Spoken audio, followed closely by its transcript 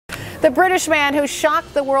The British man who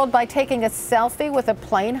shocked the world by taking a selfie with a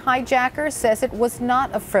plane hijacker says it was not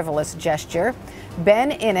a frivolous gesture. Ben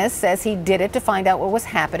Innes says he did it to find out what was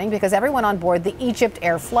happening because everyone on board the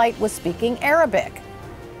EgyptAir flight was speaking Arabic.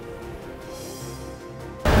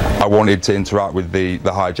 I wanted to interact with the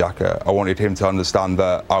hijacker. I wanted him to understand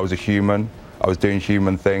that I was a human, I was doing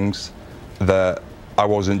human things, that I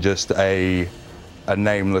wasn't just a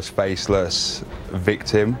nameless, faceless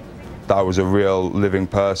victim, that I was a real living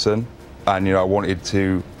person. And I wanted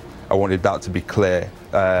that to be clear,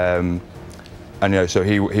 and so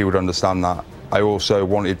he would understand that. I also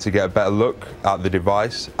wanted to get a better look at the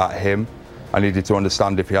device, at him. I needed to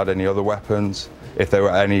understand if he had any other weapons, if there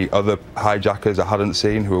were any other hijackers I hadn't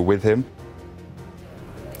seen who were with him.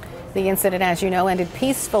 The incident, as you know, ended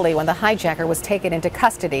peacefully when the hijacker was taken into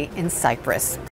custody in Cyprus.